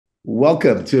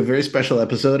Welcome to a very special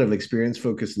episode of Experience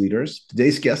Focused Leaders.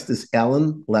 Today's guest is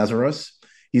Alan Lazaros.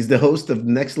 He's the host of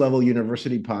Next Level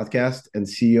University podcast and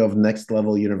CEO of Next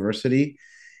Level University.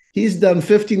 He's done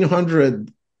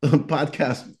 1,500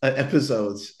 podcast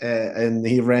episodes, and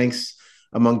he ranks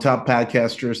among top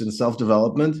podcasters in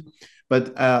self-development.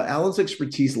 But Alan's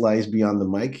expertise lies beyond the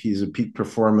mic. He's a peak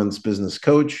performance business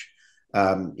coach.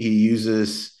 He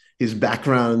uses his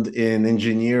background in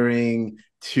engineering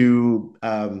to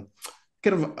kind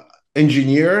of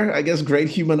engineer, I guess, great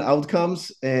human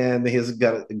outcomes. And he has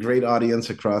got a great audience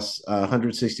across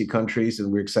 160 countries.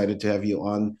 And we're excited to have you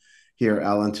on here,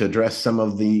 Alan, to address some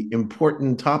of the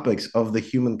important topics of the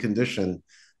human condition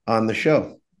on the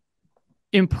show.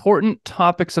 Important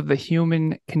topics of the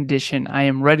human condition. I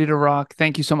am ready to rock.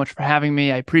 Thank you so much for having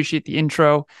me. I appreciate the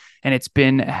intro, and it's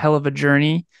been a hell of a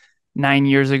journey. 9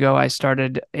 years ago, I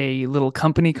started a little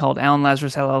company called Alan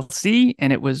Lazaros LLC,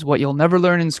 and it was what you'll never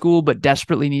learn in school, but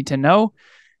desperately need to know.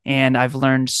 And I've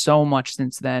learned so much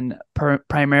since then,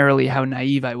 primarily how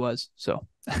naive I was. So,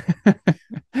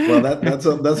 well, that's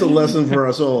a lesson for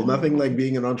us all. Nothing like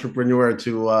being an entrepreneur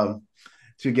to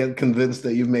get convinced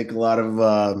that you make a lot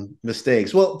of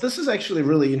mistakes. Well, this is actually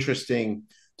really interesting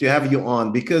to have you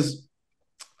on because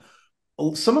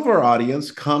some of our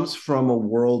audience comes from a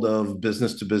world of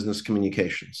business to business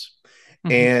communications.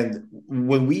 Mm-hmm. And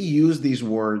when we use these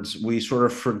words, we sort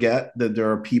of forget that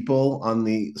there are people on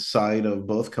the side of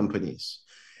both companies.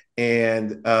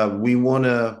 And we want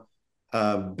to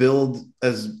build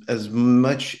as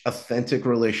much authentic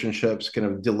relationships, kind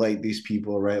of delight these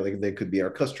people, right? Like they could be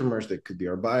our customers, they could be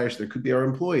our buyers, they could be our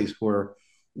employees who are,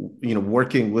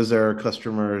 working with our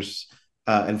customers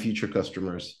and future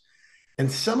customers. And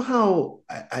somehow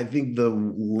I think the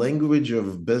language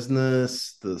of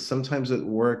business, sometimes at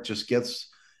work, just gets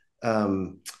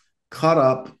caught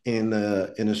up in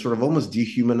a sort of almost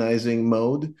dehumanizing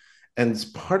mode. And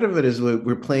part of it is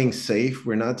we're playing safe.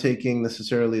 We're not taking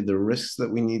necessarily the risks that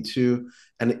we need to.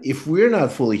 And if we're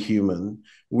not fully human,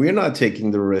 we're not taking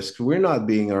the risk. We're not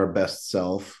being our best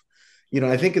self.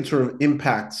 I think it sort of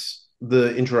impacts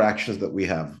the interactions that we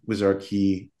have with our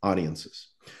key audiences.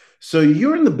 So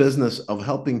you're in the business of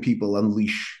helping people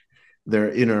unleash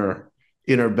their inner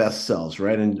best selves,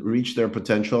 right, and reach their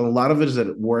potential. And a lot of it is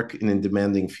at work and in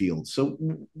demanding fields. So,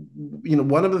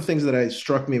 one of the things that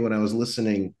struck me when I was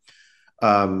listening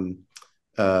some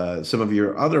of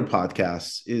your other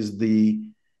podcasts is the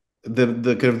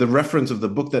kind of the reference of the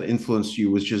book that influenced you,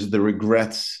 which is the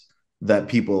regrets that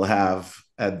people have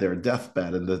at their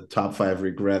deathbed, and the top 5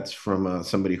 regrets from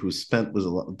somebody who spent was a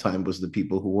lot of time was the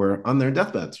people who were on their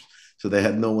deathbeds, so they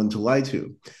had no one to lie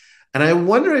to. And I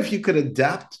wonder if you could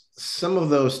adapt some of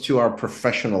those to our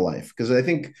professional life, because I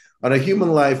think on a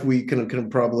human life we can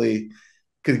probably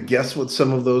could guess what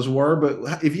some of those were,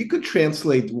 but if you could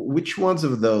translate which ones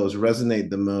of those resonate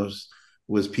the most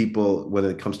with people when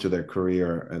it comes to their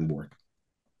career and work.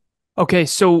 Okay,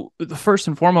 so the first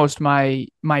and foremost, my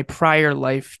prior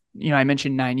life, I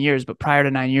mentioned 9 years, but prior to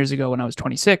 9 years ago when I was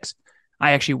 26,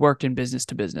 I actually worked in business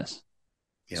to business.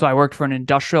 Yeah. So I worked for an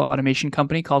industrial automation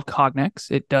company called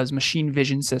Cognex. It does machine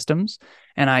vision systems,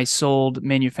 and I sold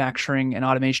manufacturing and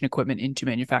automation equipment into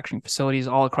manufacturing facilities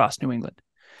all across New England.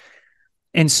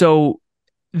 And so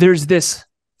there's this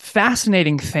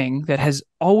fascinating thing that has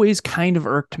always kind of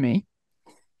irked me,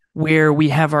 where we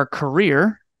have our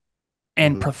career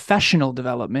and professional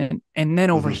development, and then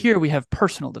over here we have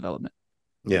personal development.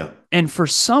 Yeah. And for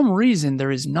some reason,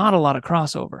 there is not a lot of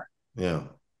crossover. Yeah.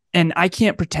 And I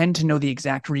can't pretend to know the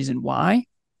exact reason why,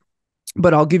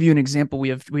 but I'll give you an example. We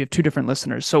have 2 different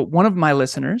listeners. So one of my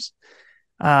listeners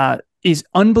is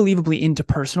unbelievably into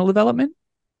personal development.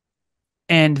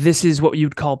 And this is what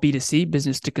you'd call B2C,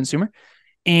 business to consumer.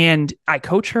 And I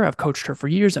coach her. I've coached her for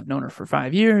years. I've known her for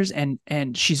 5 years. And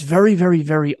she's very, very,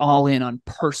 very all in on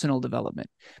personal development,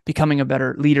 becoming a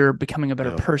better leader, becoming a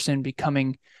better person,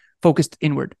 becoming focused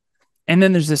inward. And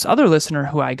then there's this other listener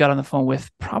who I got on the phone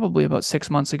with probably about 6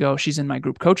 months ago. She's in my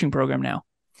group coaching program now.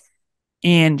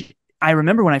 And I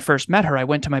remember when I first met her, I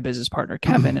went to my business partner,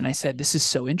 Kevin, and I said, this is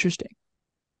so interesting.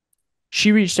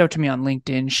 She reached out to me on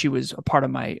LinkedIn. She was a part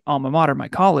of my alma mater, my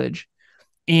college.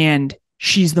 And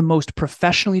she's the most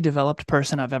professionally developed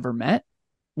person I've ever met.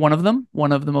 One of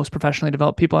the most professionally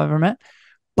developed people I've ever met.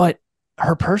 But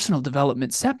her personal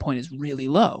development set point is really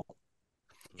low.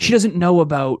 She doesn't know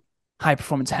about High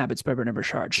Performance Habits by Brendon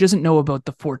Burchard. She doesn't know about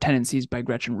the 4 Tendencies by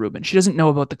Gretchen Rubin. She doesn't know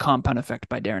about the Compound Effect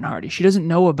by Darren Hardy. She doesn't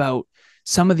know about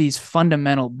some of these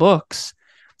fundamental books,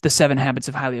 the 7 Habits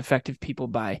of Highly Effective People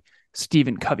by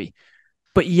Stephen Covey.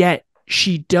 But yet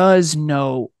she does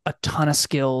know a ton of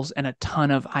skills and a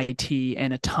ton of IT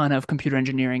and a ton of computer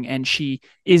engineering. And she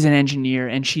is an engineer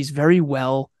and she's very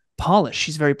well polished.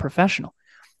 She's very professional.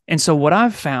 And so what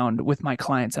I've found with my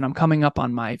clients, and I'm coming up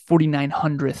on my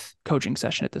 4,900th coaching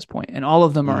session at this point, and all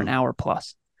of them are an hour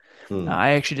plus.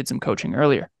 I actually did some coaching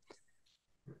earlier.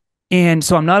 And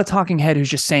so I'm not a talking head who's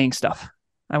just saying stuff.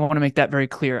 I want to make that very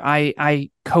clear. I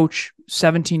coach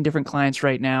 17 different clients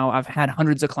right now. I've had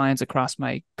hundreds of clients across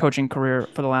my coaching career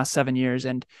for the last 7 years,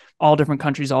 and all different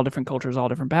countries, all different cultures, all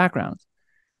different backgrounds.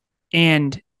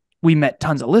 And we met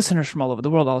tons of listeners from all over the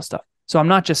world, all this stuff. So I'm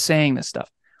not just saying this stuff.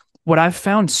 What I've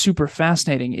found super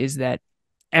fascinating is that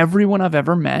everyone I've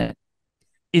ever met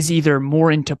is either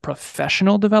more into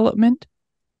professional development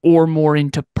or more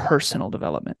into personal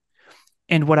development.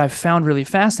 And what I've found really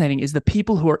fascinating is the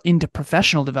people who are into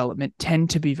professional development tend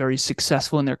to be very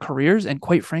successful in their careers and,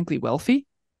 quite frankly, wealthy.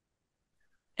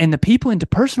 And the people into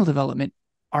personal development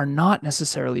are not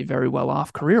necessarily very well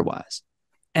off career-wise.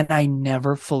 And I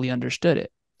never fully understood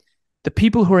it. The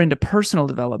people who are into personal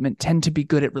development tend to be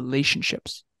good at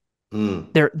relationships.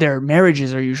 Their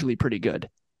marriages are usually pretty good.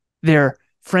 Their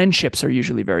friendships are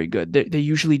usually very good. They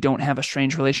usually don't have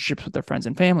estranged relationships with their friends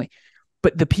and family.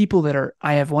 But the people that are,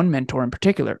 I have one mentor in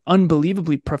particular,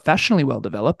 unbelievably professionally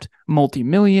well-developed,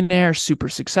 multimillionaire, super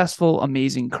successful,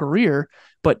 amazing career,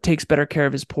 but takes better care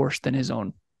of his Porsche than his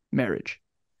own marriage.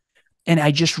 And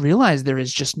I just realized there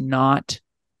is just not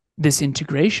this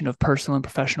integration of personal and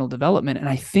professional development. And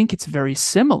I think it's very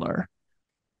similar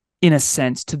in a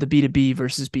sense to the B2B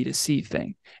versus B2C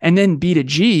thing. And then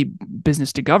B2G,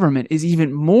 business to government, is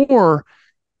even more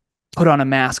put on a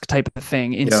mask type of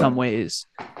thing in some ways.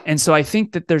 And so I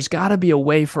think that there's got to be a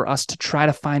way for us to try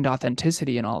to find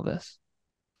authenticity in all this.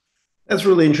 That's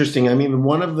really interesting. I mean,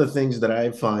 one of the things that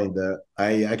I find that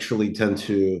I actually tend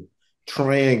to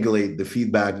triangulate the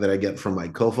feedback that I get from my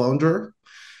co-founder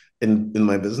in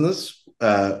my business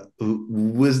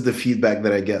with the feedback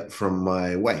that I get from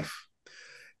my wife.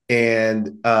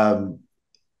 And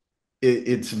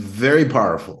it's very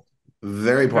powerful,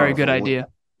 very powerful. Very good idea.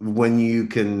 When you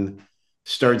can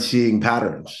start seeing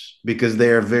patterns, because they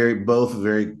are both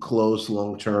very close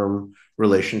long-term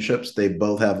relationships. They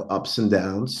both have ups and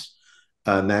downs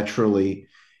naturally.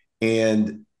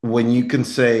 And when you can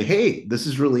say, hey, this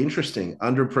is really interesting.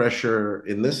 Under pressure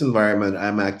in this environment,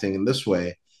 I'm acting in this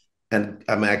way, and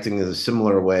I'm acting in a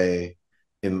similar way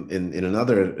in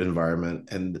another environment.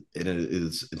 And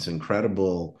it's an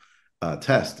incredible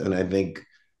test. And I think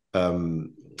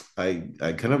I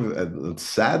kind of, it's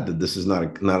sad that this is not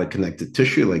a connected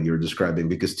tissue like you're describing,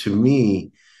 because to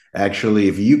me, actually,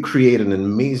 if you create an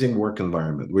amazing work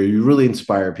environment where you really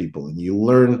inspire people and you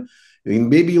learn, I mean,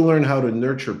 maybe you learn how to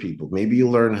nurture people, maybe you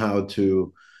learn how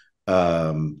to,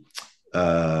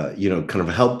 kind of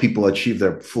help people achieve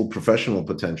their full professional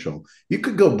potential, you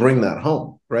could go bring that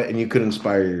home, right? And you could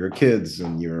inspire your kids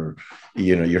and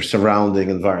your surrounding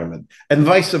environment, and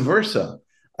vice versa.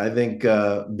 I think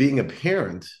being a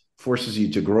parent forces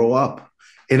you to grow up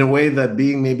in a way that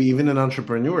being maybe even an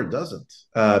entrepreneur doesn't,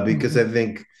 because I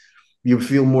think you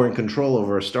feel more in control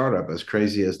over a startup, as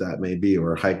crazy as that may be,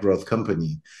 or a high growth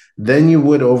company, than you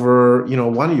would over,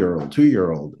 1-year-old,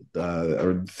 2-year-old,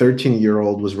 or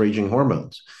 13-year-old was raging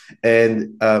hormones.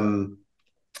 And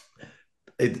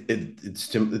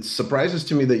it surprises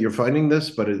to me that you're finding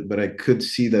this, but I could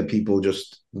see that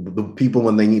the people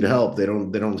when they need help, they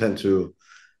don't tend to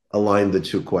align the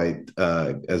two quite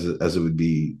as it would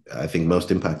be, I think, most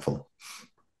impactful.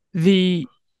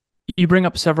 You bring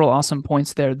up several awesome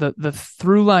points there. The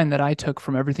through line that I took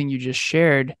from everything you just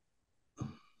shared,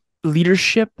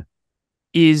 leadership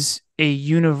is a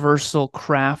universal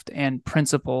craft and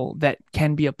principle that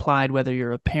can be applied whether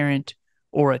you're a parent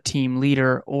or a team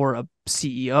leader or a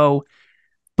CEO.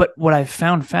 But what I've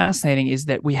found fascinating is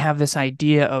that we have this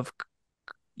idea of,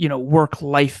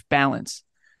 work-life balance,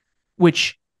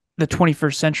 which the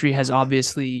 21st century has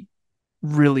obviously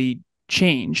really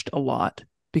changed a lot.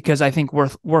 Because I think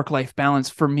work-life balance,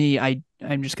 for me, I'm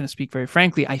just going to speak very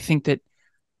frankly, I think that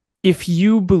if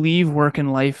you believe work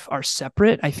and life are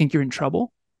separate, I think you're in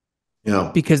trouble. Yeah.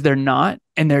 Because they're not,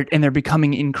 and they're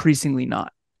becoming increasingly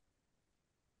not.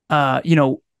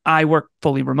 I work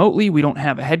fully remotely. We don't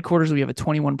have a headquarters. We have a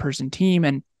 21-person team,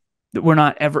 and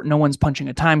no one's punching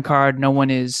a time card. No one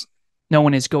is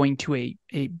going to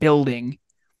a building.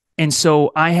 And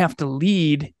so I have to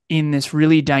lead in this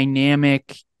really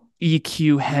dynamic,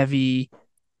 EQ heavy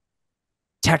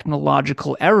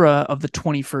technological era of the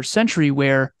 21st century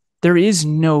where there is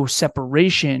no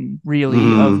separation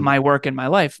really of my work and my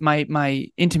life. My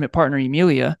intimate partner,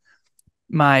 Emilia,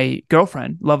 my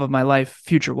girlfriend, love of my life,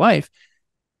 future wife,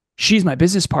 she's my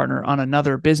business partner on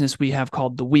another business we have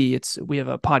called we have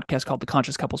a podcast called the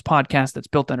Conscious Couples Podcast that's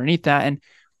built underneath that. And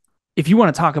if you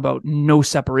want to talk about no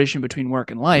separation between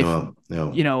work and life, No,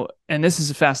 no. And this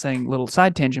is a fascinating little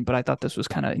side tangent, but I thought this was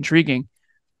kind of intriguing.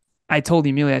 I told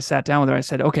Emilia, I sat down with her, I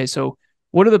said, okay, so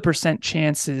what are the percent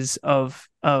chances of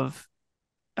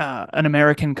an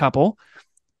American couple,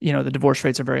 the divorce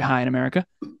rates are very high in America,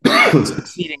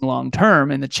 succeeding long term,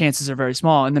 and the chances are very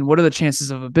small. And then what are the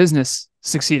chances of a business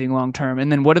succeeding long term?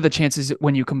 And then what are the chances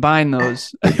when you combine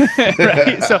those?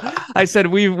 Right. So I said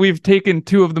we've taken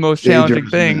two of the most challenging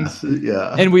things,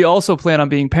 yeah, and we also plan on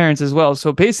being parents as well.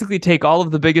 So basically, take all of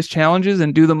the biggest challenges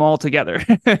and do them all together.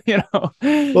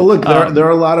 Well, look, there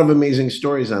are a lot of amazing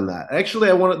stories on that. Actually,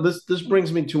 I want this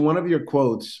brings me to one of your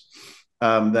quotes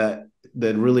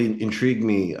that really intrigued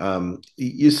me.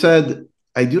 You said,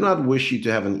 "I do not wish you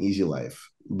to have an easy life,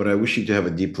 but I wish you to have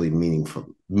a deeply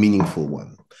meaningful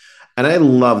one." And I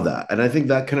love that. And I think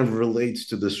that kind of relates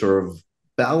to the sort of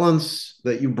balance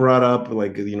that you brought up,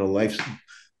 like, life's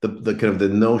the kind of the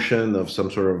notion of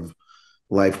some sort of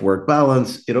life work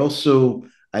balance. It also,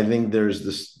 I think there's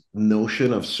this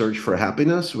notion of search for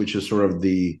happiness, which is sort of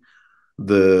the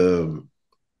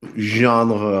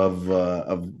genre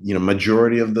of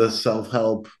majority of the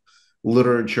self-help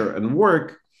literature and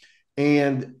work.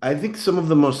 And I think some of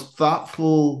the most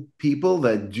thoughtful people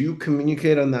that do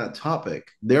communicate on that topic,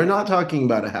 they're not talking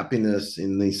about happiness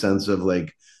in the sense of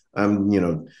like,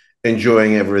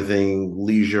 enjoying everything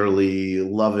leisurely,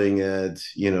 loving it,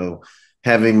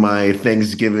 having my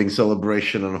Thanksgiving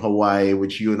celebration in Hawaii,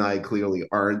 which you and I clearly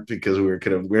aren't, because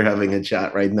we're having a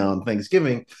chat right now on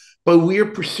Thanksgiving. But we are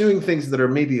pursuing things that are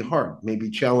maybe hard, maybe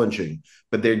challenging,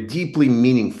 but they're deeply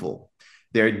meaningful.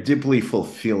 They're deeply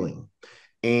fulfilling.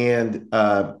 And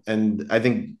I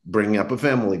think bringing up a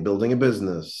family, building a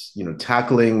business,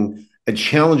 tackling a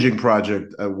challenging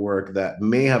project at work that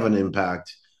may have an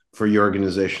impact for your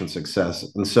organization's success,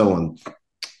 and so on.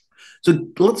 So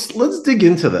let's dig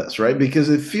into this, right? Because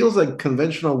it feels like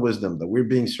conventional wisdom that we're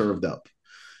being served up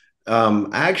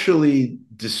actually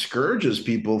discourages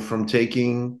people from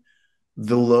taking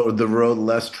the road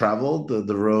less traveled,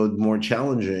 the road more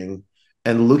challenging,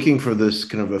 and looking for this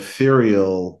kind of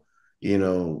ethereal,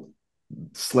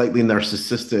 slightly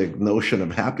narcissistic notion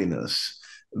of happiness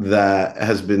that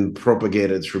has been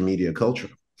propagated through media culture.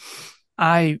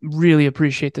 I really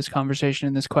appreciate this conversation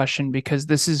and this question, because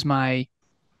this is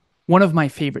one of my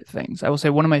favorite things. I will say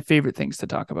one of my favorite things to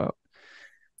talk about.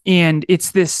 And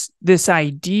it's this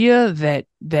idea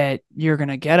that you're going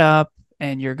to get up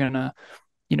and you're going to,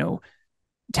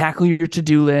 tackle your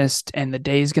to-do list and the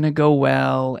day's going to go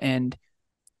well. And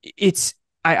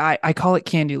I call it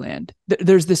Candyland.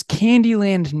 There's this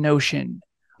Candyland notion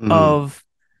of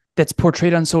that's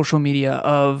portrayed on social media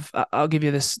of, I'll give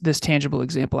you this tangible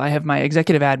example. I have my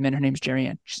executive admin. Her name's Jerry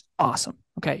Ann. She's awesome.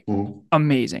 Okay.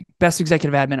 Amazing. Best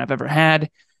executive admin I've ever had.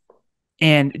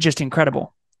 And just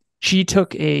incredible. She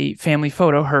took a family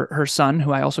photo. Her son,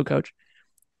 who I also coach,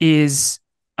 is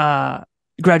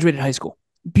graduated high school.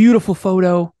 Beautiful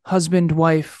photo, husband,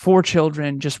 wife, 4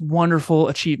 children, just wonderful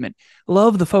achievement.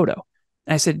 Love the photo.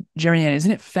 And I said, Jerry Ann,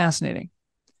 isn't it fascinating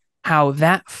how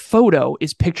that photo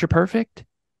is picture perfect,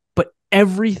 but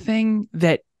everything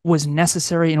that was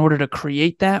necessary in order to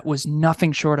create that was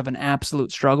nothing short of an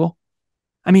absolute struggle?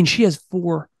 I mean, she has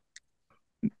 4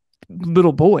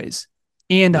 little boys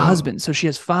and a husband. So she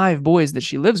has 5 boys that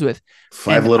she lives with.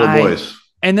 5 little boys.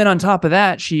 And then on top of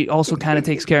that, she also kind of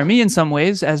takes care of me in some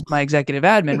ways as my executive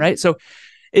admin, right? So,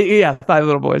 5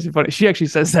 little boys. Funny. She actually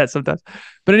says that sometimes.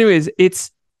 But anyways, it's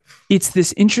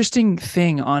this interesting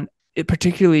thing on it,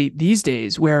 particularly these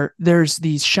days, where there's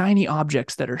these shiny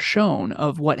objects that are shown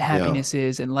of what happiness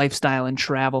is and lifestyle and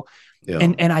travel. Yeah.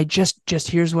 And I just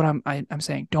here's what I'm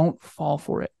saying. Don't fall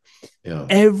for it. Yeah.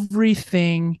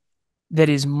 Everything that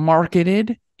is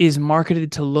marketed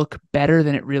to look better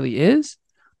than it really is.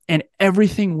 And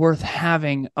everything worth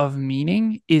having of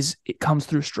meaning it comes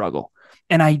through struggle.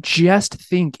 And I just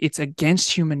think it's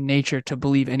against human nature to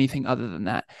believe anything other than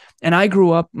that. And I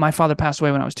grew up, my father passed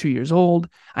away when I was 2 years old.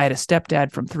 I had a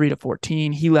stepdad from 3 to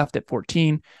 14. He left at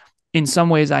 14. In some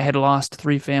ways, I had lost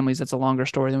 3 families. That's a longer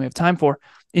story than we have time for.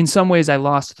 In some ways, I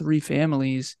lost 3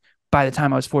 families by the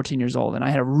time I was 14 years old. And I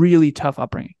had a really tough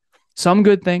upbringing. Some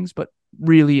good things, but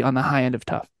really on the high end of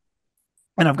tough.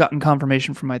 And I've gotten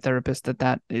confirmation from my therapist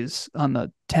that is on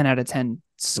the 10 out of 10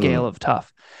 scale of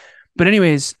tough. But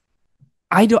anyways,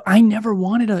 I never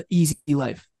wanted an easy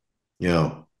life.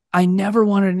 Yeah. I never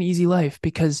wanted an easy life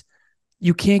because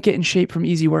you can't get in shape from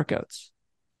easy workouts.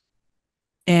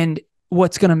 And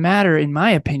what's going to matter, in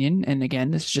my opinion, and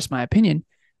again, this is just my opinion,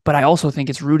 but I also think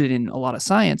it's rooted in a lot of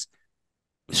science.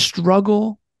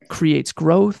 Struggle creates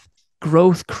growth,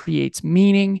 growth creates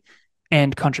meaning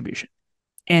and contribution.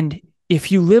 And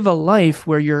if you live a life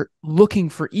where you're looking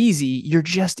for easy, you're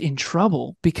just in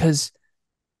trouble, because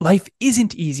life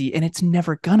isn't easy and it's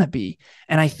never gonna be.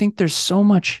 And I think there's so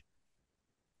much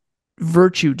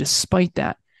virtue despite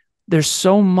that. There's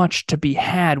so much to be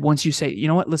had once you say, you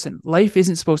know what, listen, life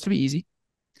isn't supposed to be easy.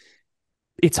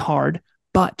 It's hard,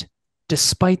 but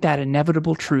despite that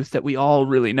inevitable truth that we all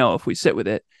really know if we sit with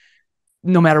it,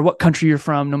 no matter what country you're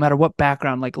from, no matter what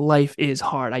background, like, life is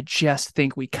hard. I just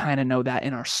think we kind of know that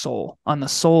in our soul. On the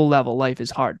soul level, life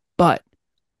is hard. But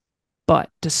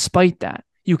despite that,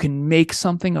 you can make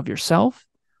something of yourself,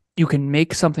 you can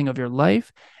make something of your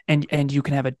life, and you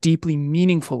can have a deeply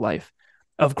meaningful life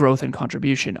of growth and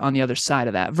contribution on the other side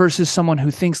of that, versus someone who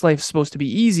thinks life's supposed to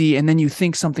be easy, and then you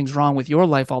think something's wrong with your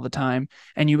life all the time,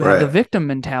 and you have the victim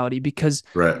mentality, because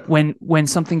when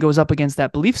something goes up against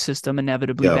that belief system,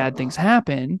 inevitably bad things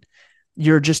happen.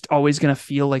 You're just always going to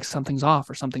feel like something's off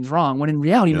or something's wrong, when in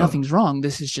reality, nothing's wrong.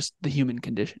 This is just the human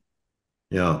condition.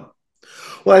 Yeah.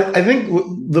 Well, I think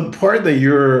the part that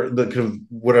you're the kind of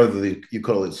whatever you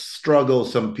call it struggle,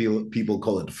 some people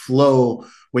call it flow.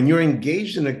 When you're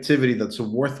engaged in activity that's a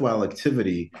worthwhile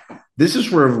activity, this is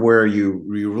where you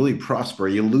really prosper.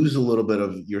 You lose a little bit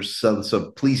of your sense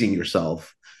of pleasing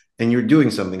yourself, and you're doing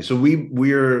something. So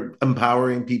we're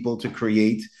empowering people to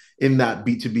create in that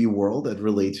B2B world at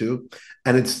Relayto,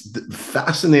 and it's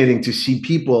fascinating to see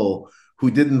people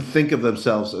who didn't think of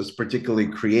themselves as particularly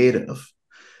creative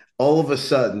all of a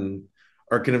sudden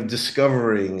are kind of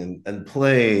discovering and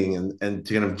playing and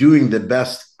kind of doing the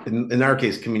best, in our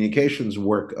case, communications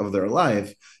work of their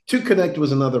life to connect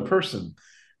with another person.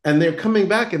 And they're coming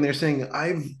back and they're saying,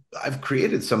 I've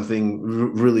created something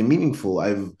really meaningful.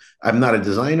 I'm not a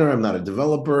designer, I'm not a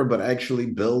developer, but I actually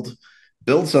build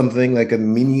something like a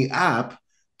mini app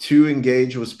to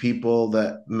engage with people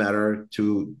that matter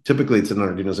to, typically it's an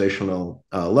organizational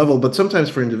level, but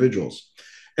sometimes for individuals.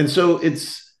 And so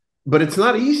but it's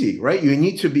not easy, right? You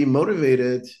need to be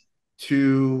motivated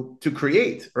to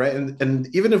create, right?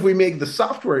 And even if we make the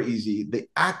software easy, the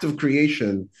act of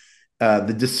creation,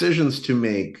 the decisions to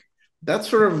make, that's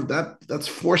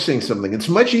forcing something. It's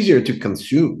much easier to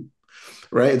consume,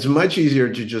 right? It's much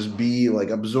easier to just be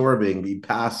like absorbing, be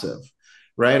passive,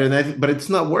 right? But it's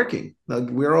not working. Like,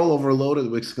 we're all overloaded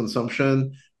with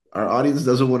consumption. Our audience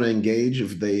doesn't want to engage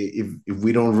if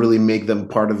we don't really make them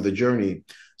part of the journey.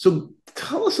 So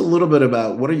tell us a little bit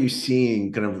about what are you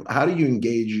seeing, kind of how do you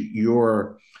engage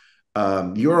your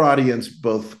audience,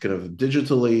 both kind of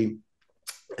digitally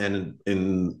and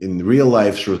in real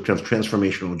life, sort of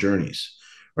transformational journeys,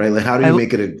 right? Like, how do you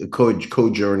make it a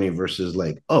code journey versus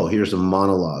like, oh, here's a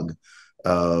monologue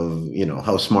of,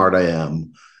 how smart I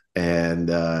am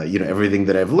and, everything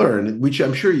that I've learned, which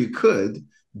I'm sure you could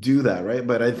do that, right?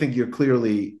 But I think you're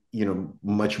clearly,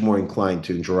 much more inclined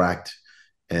to interact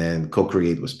and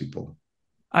co-create with people.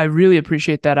 I really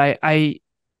appreciate that. I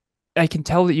can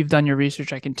tell that you've done your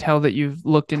research. I can tell that you've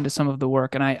looked into some of the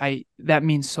work, and I that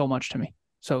means so much to me.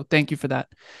 So thank you for that.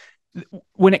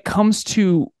 When it comes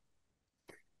to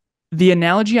the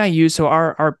analogy I use, so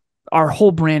our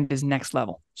whole brand is Next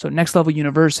Level. So Next Level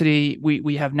University,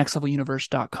 we have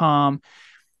nextleveluniverse.com.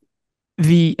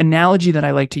 The analogy that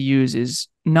I like to use is,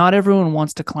 not everyone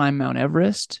wants to climb Mount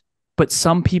Everest, but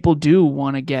some people do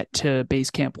want to get to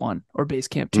base camp 1 or base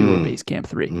camp 2 or base camp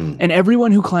 3. And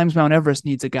everyone who climbs Mount Everest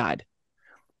needs a guide.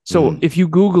 So if you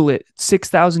Google it,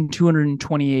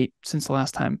 6,228, since the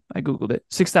last time I Googled it,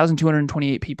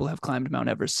 6,228 people have climbed Mount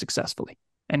Everest successfully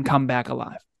and come back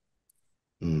alive.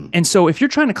 And so if you're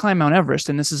trying to climb Mount Everest,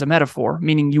 and this is a metaphor,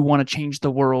 meaning you want to change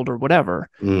the world or whatever,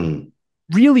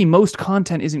 really most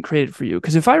content isn't created for you.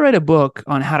 Because if I write a book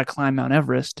on how to climb Mount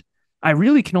Everest, I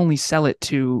really can only sell it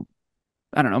to,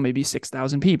 I don't know, maybe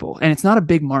 6,000 people. And it's not a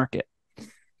big market.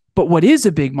 But what is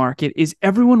a big market is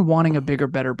everyone wanting a bigger,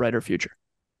 better, brighter future.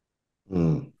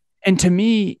 And to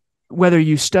me, whether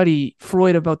you study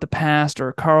Freud about the past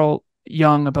or Carl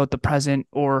Jung about the present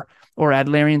or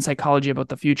Adlerian psychology about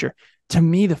the future, to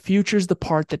me, the future is the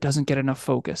part that doesn't get enough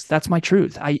focus. That's my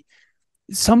truth.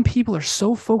 Some people are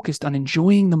so focused on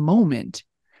enjoying the moment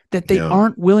that they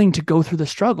aren't willing to go through the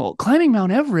struggle. Climbing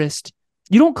Mount Everest,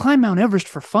 you don't climb Mount Everest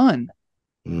for fun.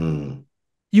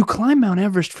 You climb Mount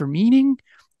Everest for meaning,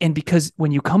 and because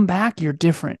when you come back, you're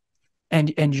different,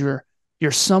 and you're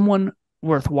someone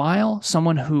worthwhile,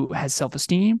 someone who has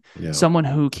self-esteem, someone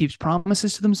who keeps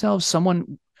promises to themselves,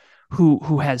 someone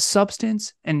who has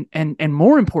substance, and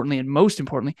more importantly, and most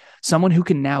importantly, someone who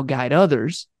can now guide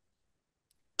others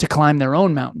to climb their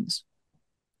own mountains.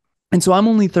 And so I'm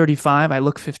only 35. I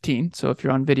look 15. So if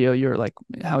you're on video, you're like,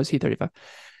 how is he 35?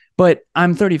 But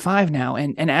I'm 35 now.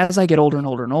 And as I get older and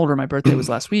older and older, my birthday was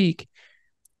last week,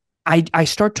 I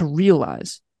start to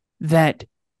realize that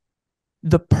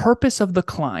the purpose of the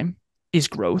climb is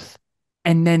growth.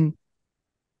 And then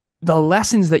the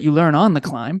lessons that you learn on the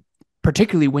climb,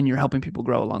 particularly when you're helping people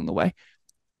grow along the way,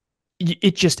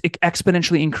 it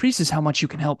exponentially increases how much you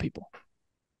can help people.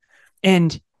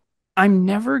 And I'm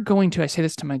never going to, I say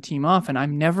this to my team often,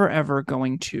 I'm never, ever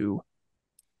going to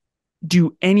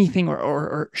do anything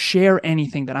or share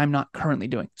anything that I'm not currently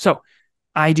doing. So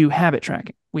I do habit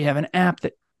tracking. We have an app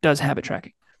that does habit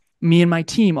tracking. Me and my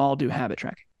team all do habit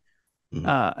tracking.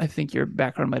 I think your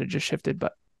background might have just shifted,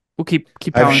 but we'll keep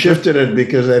I've shifted it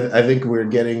because I think we're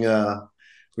getting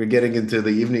into the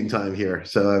evening time here.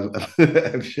 So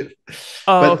I've shifted.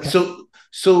 Oh, But okay. so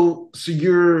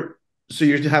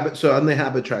on the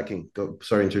habit tracking,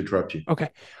 sorry to interrupt you. Okay.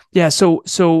 Yeah.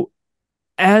 So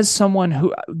as someone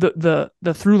who the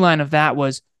through line of that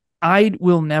was, I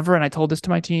will never, and I told this to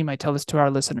my team, I tell this to our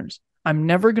listeners, I'm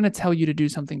never going to tell you to do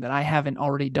something that I haven't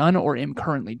already done or am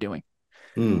currently doing.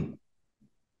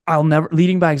 I'll never,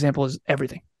 leading by example is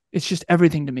everything. It's just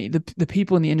everything to me. The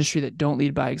people in the industry that don't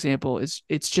lead by example,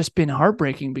 it's just been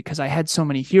heartbreaking because I had so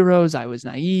many heroes. I was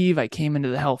naive. I came into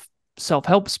the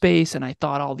self-help space and I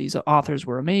thought all these authors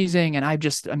were amazing.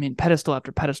 And pedestal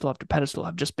after pedestal after pedestal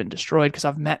have just been destroyed because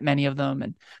I've met many of them,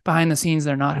 and behind the scenes,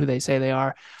 they're not who they say they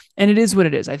are. And it is what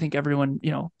it is. I think everyone,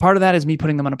 part of that is me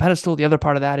putting them on a pedestal. The other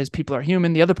part of that is people are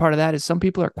human. The other part of that is some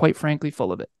people are quite frankly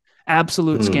full of it.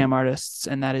 Absolute scam artists.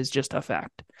 And that is just a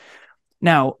fact.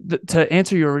 Now, to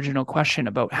answer your original question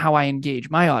about how I engage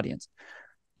my audience,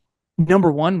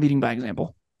 number one, leading by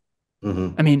example.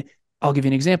 I'll give you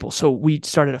an example. So we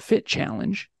started a fit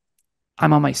challenge.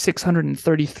 I'm on my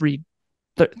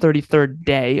 633rd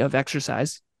day of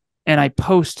exercise, and I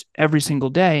post every single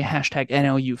day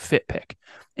 #NLU fit pick.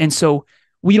 And so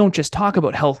we don't just talk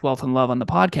about health, wealth, and love on the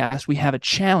podcast. We have a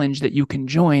challenge that you can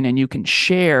join, and you can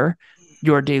share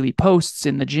your daily posts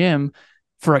in the gym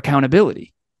for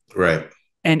accountability. Right.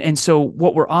 And so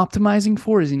what we're optimizing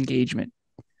for is engagement.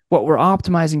 What we're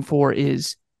optimizing for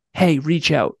is, hey,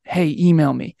 reach out. Hey,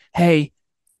 email me. Hey,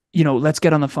 let's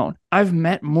get on the phone. I've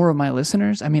met more of my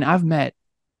listeners. I've met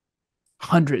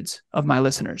hundreds of my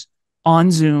listeners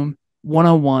on Zoom,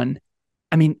 one-on-one.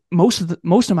 Most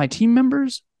of my team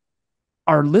members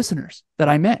are listeners that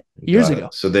I met years ago.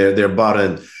 So they're bought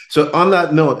in. So on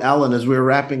that note, Alan, as we're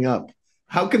wrapping up,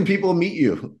 how can people meet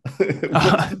you?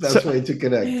 What's the best way to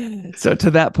connect? So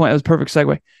to that point, that was a perfect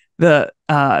segue. That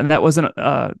wasn't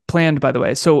planned, by the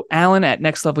way. So Alan at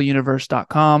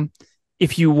nextleveluniverse.com.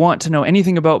 If you want to know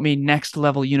anything about me,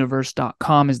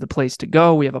 nextleveluniverse.com is the place to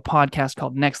go. We have a podcast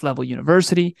called Next Level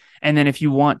University. And then if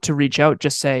you want to reach out,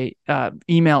 just say,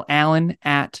 email Alan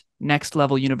at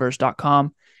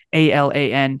nextleveluniverse.com,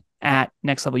 ALAN at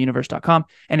nextleveluniverse.com.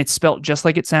 And it's spelled just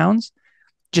like it sounds.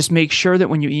 Just make sure that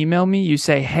when you email me, you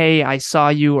say, hey, I saw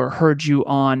you or heard you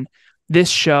on this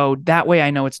show. That way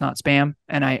I know it's not spam.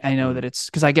 And I know that it's,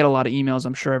 because I get a lot of emails.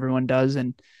 I'm sure everyone does.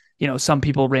 And, some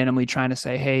people randomly trying to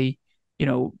say, hey,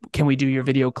 can we do your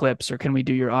video clips or can we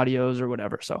do your audios or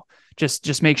whatever? So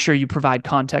just make sure you provide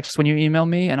context when you email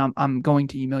me, and I'm going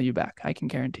to email you back. I can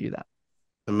guarantee you that.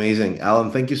 Amazing.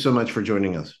 Alan, thank you so much for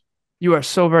joining us. You are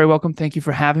so very welcome. Thank you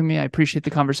for having me. I appreciate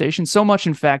the conversation so much,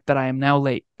 in fact, that I am now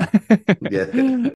late. Yeah.